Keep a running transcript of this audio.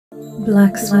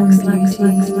Black Swan Beauty.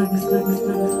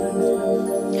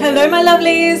 Hello my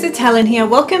lovelies, it's Helen here.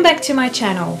 Welcome back to my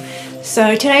channel.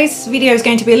 So today's video is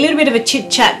going to be a little bit of a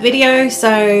chit chat video,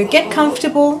 so get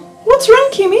comfortable. What's wrong,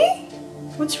 Kimmy?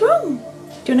 What's wrong?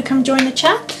 Do you want to come join the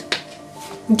chat?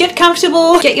 Get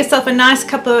comfortable, get yourself a nice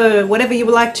cup of whatever you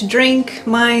would like to drink.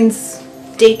 Mine's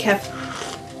decaf.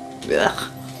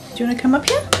 Ugh. Do you want to come up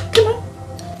here? Come on.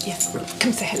 Yes,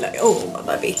 come say hello. Oh,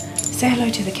 my baby. Say hello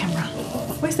to the camera.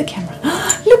 Where's the camera?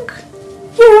 Look,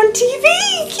 you're on TV.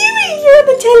 Kimmy, you're on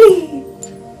the telly.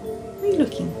 Where are you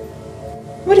looking?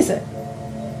 What is it?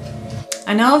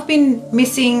 I know I've been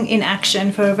missing in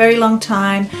action for a very long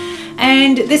time,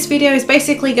 and this video is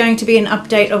basically going to be an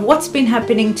update of what's been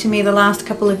happening to me the last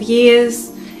couple of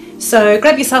years. So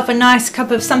grab yourself a nice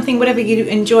cup of something, whatever you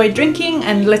enjoy drinking,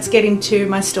 and let's get into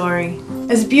my story.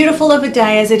 As beautiful of a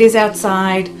day as it is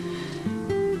outside,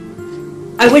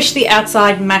 I wish the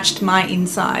outside matched my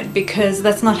inside, because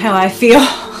that's not how I feel.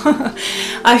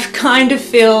 I kind of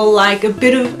feel like a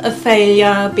bit of a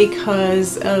failure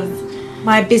because of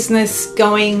my business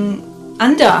going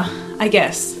under, I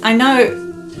guess. I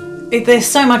know there's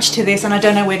so much to this and I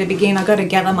don't know where to begin. I've got to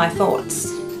gather my thoughts.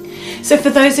 So for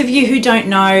those of you who don't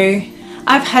know,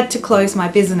 I've had to close my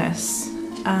business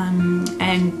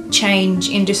and change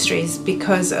industries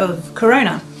because of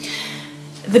Corona.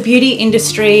 The beauty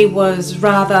industry was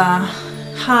rather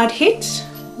hard hit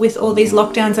with all these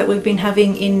lockdowns that we've been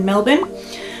having in Melbourne.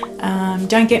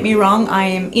 Don't get me wrong, I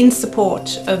am in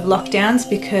support of lockdowns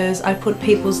because I put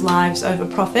people's lives over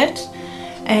profit.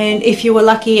 And if you were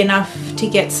lucky enough to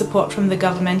get support from the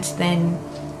government, then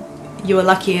you were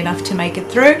lucky enough to make it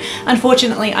through.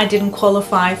 Unfortunately, I didn't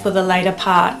qualify for the later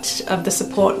part of the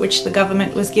support which the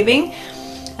government was giving,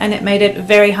 and it made it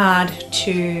very hard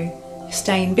to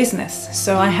stay in business.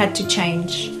 So I had to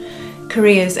change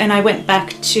careers, and I went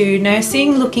back to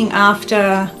nursing, looking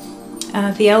after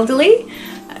the elderly,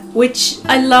 which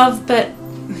I love, but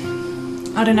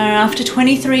I don't know, after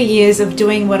 23 years of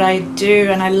doing what I do,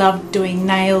 and I love doing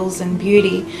nails and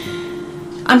beauty,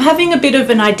 I'm having a bit of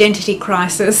an identity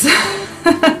crisis.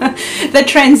 The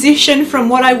transition from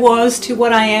what I was to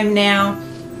what I am now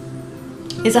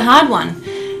is a hard one.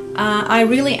 I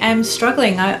really am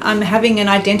struggling. I'm having an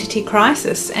identity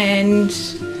crisis, and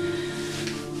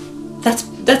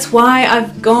that's why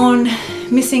I've gone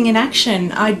missing in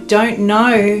action. I don't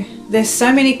know. There's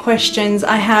so many questions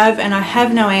I have, and I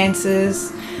have no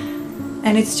answers,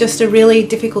 and it's just a really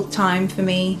difficult time for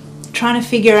me trying to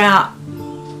figure out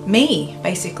me,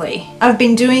 basically. I've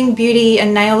been doing beauty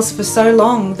and nails for so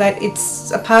long that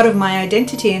it's a part of my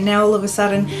identity, and now all of a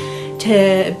sudden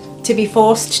to be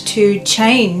forced to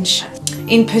change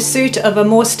in pursuit of a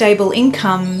more stable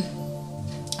income,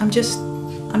 I'm just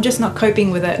not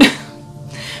coping with it.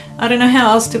 I don't know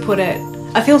how else to put it.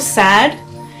 I feel sad.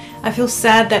 I feel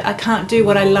sad that I can't do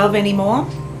what I love anymore.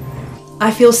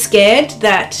 I feel scared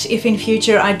that if in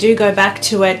future I do go back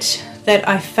to it, that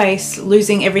I face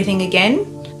losing everything again.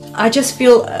 I just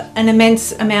feel an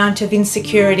immense amount of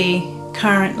insecurity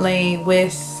currently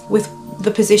with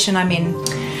the position I'm in.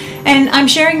 And I'm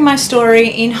sharing my story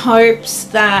in hopes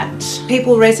that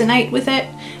people resonate with it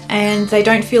and they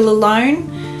don't feel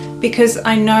alone, because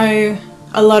I know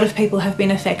a lot of people have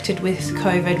been affected with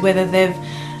COVID, whether they've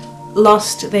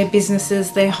lost their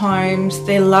businesses, their homes,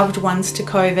 their loved ones to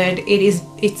COVID.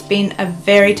 It's been a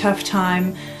very tough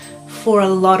time for a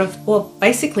lot of, well,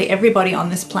 basically everybody on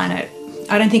this planet.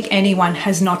 I don't think anyone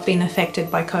has not been affected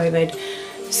by COVID.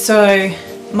 So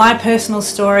my personal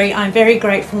story, I'm very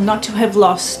grateful not to have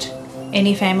lost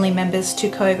any family members to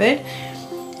COVID.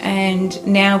 And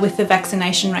now with the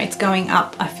vaccination rates going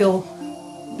up, I feel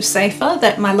safer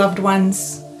that my loved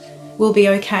ones will be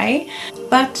okay.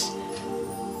 But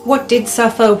what did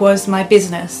suffer was my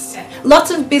business.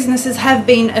 Lots of businesses have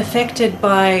been affected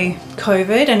by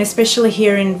COVID, and especially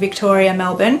here in Victoria,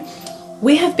 Melbourne,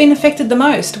 we have been affected the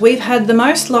most. We've had the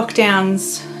most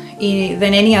lockdowns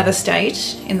than any other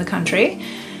state in the country.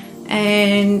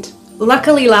 And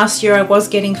luckily last year I was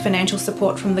getting financial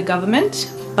support from the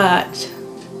government, but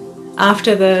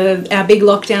after our big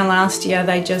lockdown last year,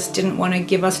 they just didn't want to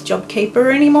give us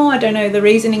JobKeeper anymore. I don't know the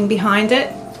reasoning behind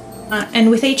it. And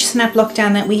with each snap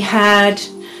lockdown that we had,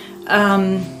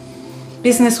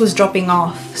 business was dropping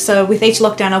off. So with each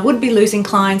lockdown I would be losing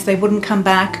clients, they wouldn't come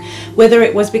back, whether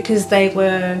it was because they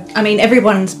were, I mean,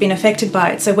 everyone's been affected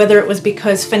by it, so whether it was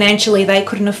because financially they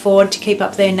couldn't afford to keep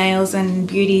up their nails and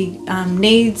beauty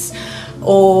needs,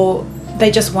 or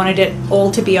they just wanted it all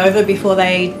to be over before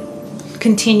they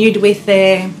continued with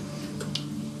their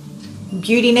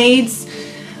beauty needs.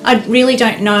 I really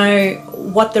don't know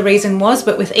what the reason was,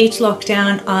 but with each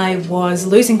lockdown I was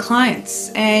losing clients.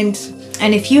 And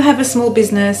if you have a small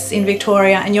business in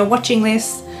Victoria and you're watching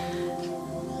this,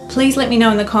 please let me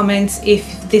know in the comments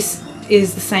if this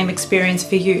is the same experience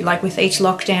for you. Like with each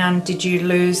lockdown, did you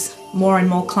lose more and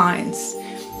more clients?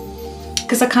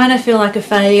 Because I kind of feel like a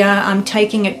failure. I'm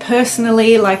taking it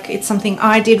personally, like it's something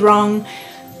I did wrong.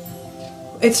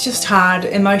 It's just hard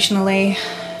emotionally.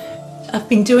 I've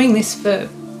been doing this for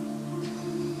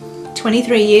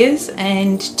 23 years,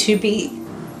 and to be,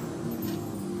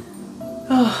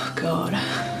 oh God,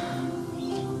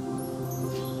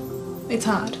 it's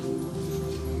hard.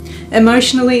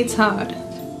 Emotionally, it's hard.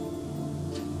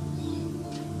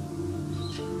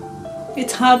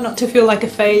 It's hard not to feel like a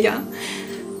failure.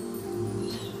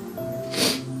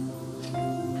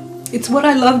 It's what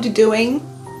I loved doing.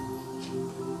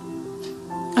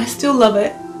 I still love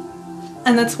it.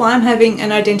 And that's why I'm having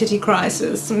an identity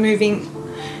crisis, moving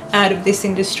out of this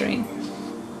industry.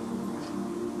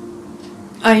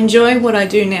 I enjoy what I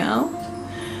do now,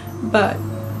 but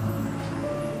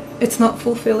it's not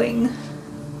fulfilling.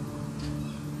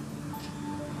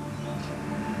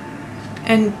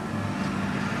 And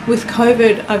with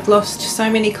COVID, I've lost so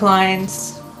many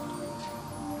clients,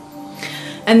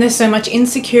 and there's so much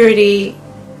insecurity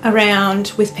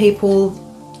around with people.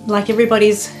 Like,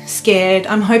 everybody's scared.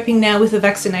 I'm hoping now with the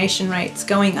vaccination rates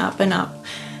going up and up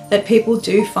that people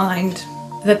do find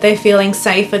that they're feeling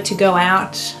safer to go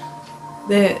out.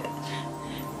 That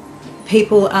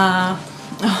people are,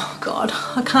 oh God,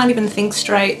 I can't even think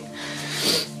straight.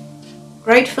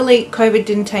 Gratefully, COVID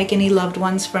didn't take any loved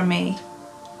ones from me,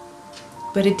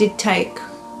 but it did take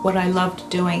what I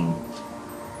loved doing.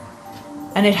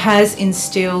 And it has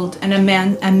instilled an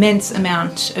immense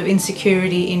amount of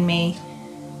insecurity in me.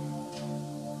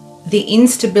 The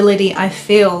instability I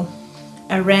feel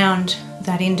around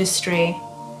that industry,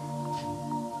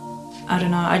 I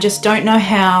don't know, I just don't know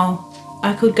how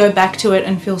I could go back to it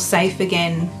and feel safe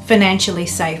again. Financially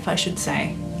safe, I should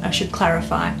say. I should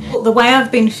clarify. The way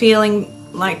I've been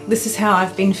feeling, like, this is how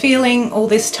I've been feeling all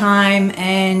this time,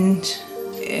 and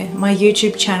my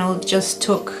YouTube channel just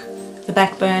took the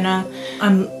back burner.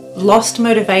 I'm lost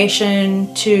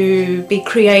motivation to be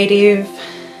creative,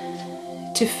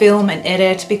 to film and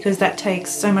edit, because that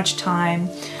takes so much time.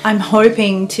 I'm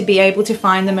hoping to be able to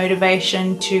find the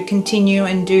motivation to continue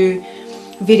and do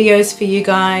videos for you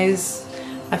guys.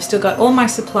 I've still got all my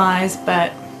supplies,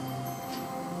 but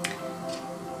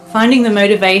finding the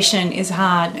motivation is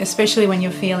hard, especially when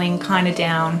you're feeling kind of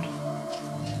down.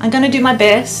 I'm going to do my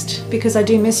best because I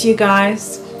do miss you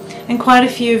guys, and quite a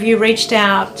few of you reached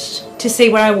out to see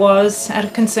where I was out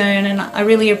of concern, and I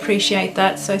really appreciate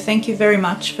that. So thank you very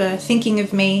much for thinking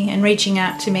of me and reaching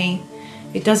out to me.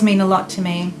 It does mean a lot to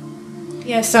me.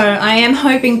 Yeah, so I am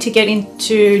hoping to get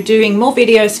into doing more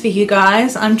videos for you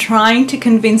guys. I'm trying to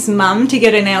convince Mum to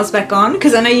get her nails back on,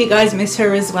 because I know you guys miss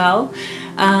her as well.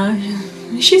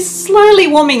 She's slowly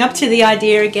warming up to the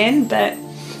idea again, but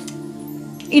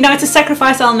you know, it's a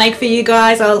sacrifice I'll make for you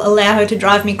guys. I'll allow her to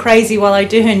drive me crazy while I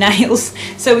do her nails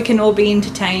so we can all be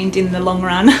entertained in the long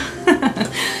run.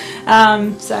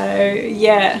 So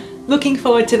yeah, looking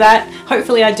forward to that.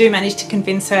 Hopefully I do manage to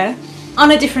convince her.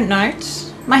 On a different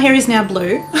note, my hair is now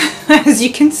blue, as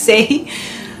you can see.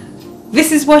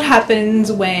 This is what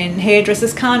happens when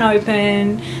hairdressers can't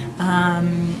open,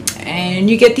 and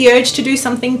you get the urge to do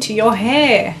something to your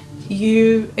hair.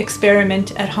 You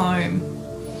experiment at home.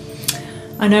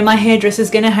 I know my hairdresser's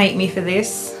gonna hate me for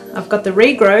this. I've got the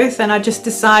regrowth, and I just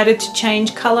decided to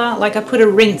change colour. Like, I put a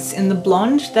rinse in the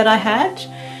blonde that I had,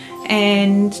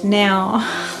 and now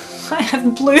I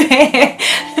have blue hair.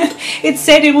 It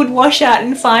said it would wash out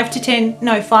in 5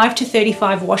 to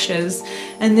 35 washes,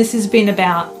 and this has been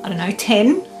about, I don't know,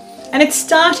 10, and it's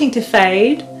starting to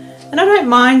fade. And I don't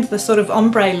mind the sort of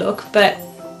ombre look, but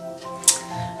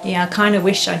yeah, I kind of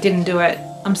wish I didn't do it.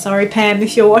 I'm sorry, Pam,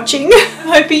 if you're watching.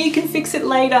 Hoping you can fix it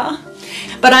later.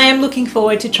 But I am looking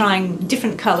forward to trying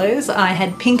different colours. I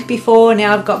had pink before,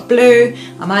 now I've got blue.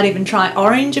 I might even try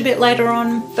orange a bit later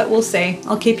on, but we'll see.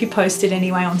 I'll keep you posted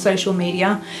anyway on social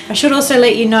media. I should also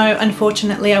let you know,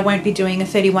 unfortunately, I won't be doing a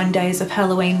 31 days of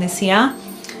Halloween this year.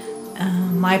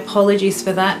 My apologies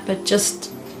for that, but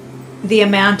just the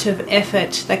amount of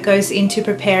effort that goes into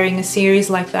preparing a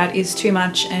series like that is too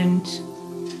much, and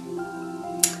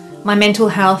my mental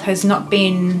health has not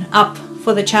been up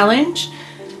for the challenge,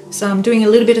 so I'm doing a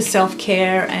little bit of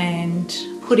self-care and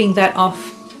putting that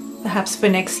off perhaps for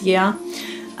next year.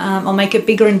 I'll make it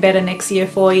bigger and better next year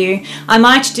for you. I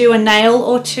might do a nail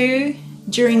or two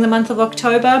during the month of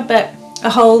October, but a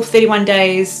whole 31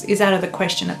 days is out of the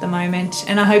question at the moment,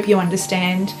 and I hope you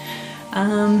understand.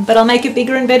 But I'll make it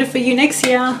bigger and better for you next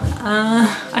year,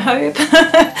 I hope.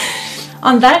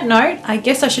 On that note, I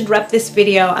guess I should wrap this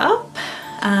video up.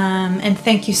 And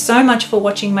thank you so much for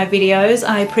watching my videos.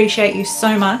 I appreciate you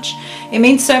so much. It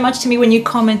means so much to me when you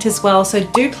comment as well, so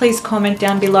do please comment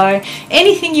down below.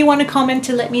 Anything you want to comment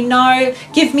to let me know.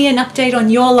 Give me an update on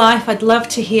your life. I'd love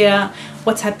to hear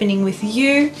what's happening with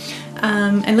you,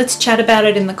 and let's chat about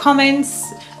it in the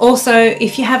comments. Also,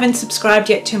 if you haven't subscribed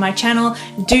yet to my channel,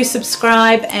 do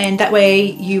subscribe, and that way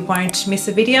you won't miss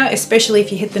a video, especially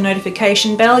if you hit the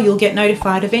notification bell. You'll get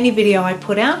notified of any video I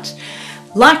put out.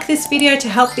 Like this video to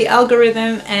help the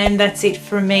algorithm, and that's it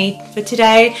from me for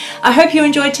today. I hope you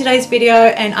enjoyed today's video,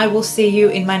 and I will see you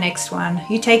in my next one.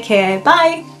 You take care.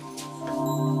 Bye.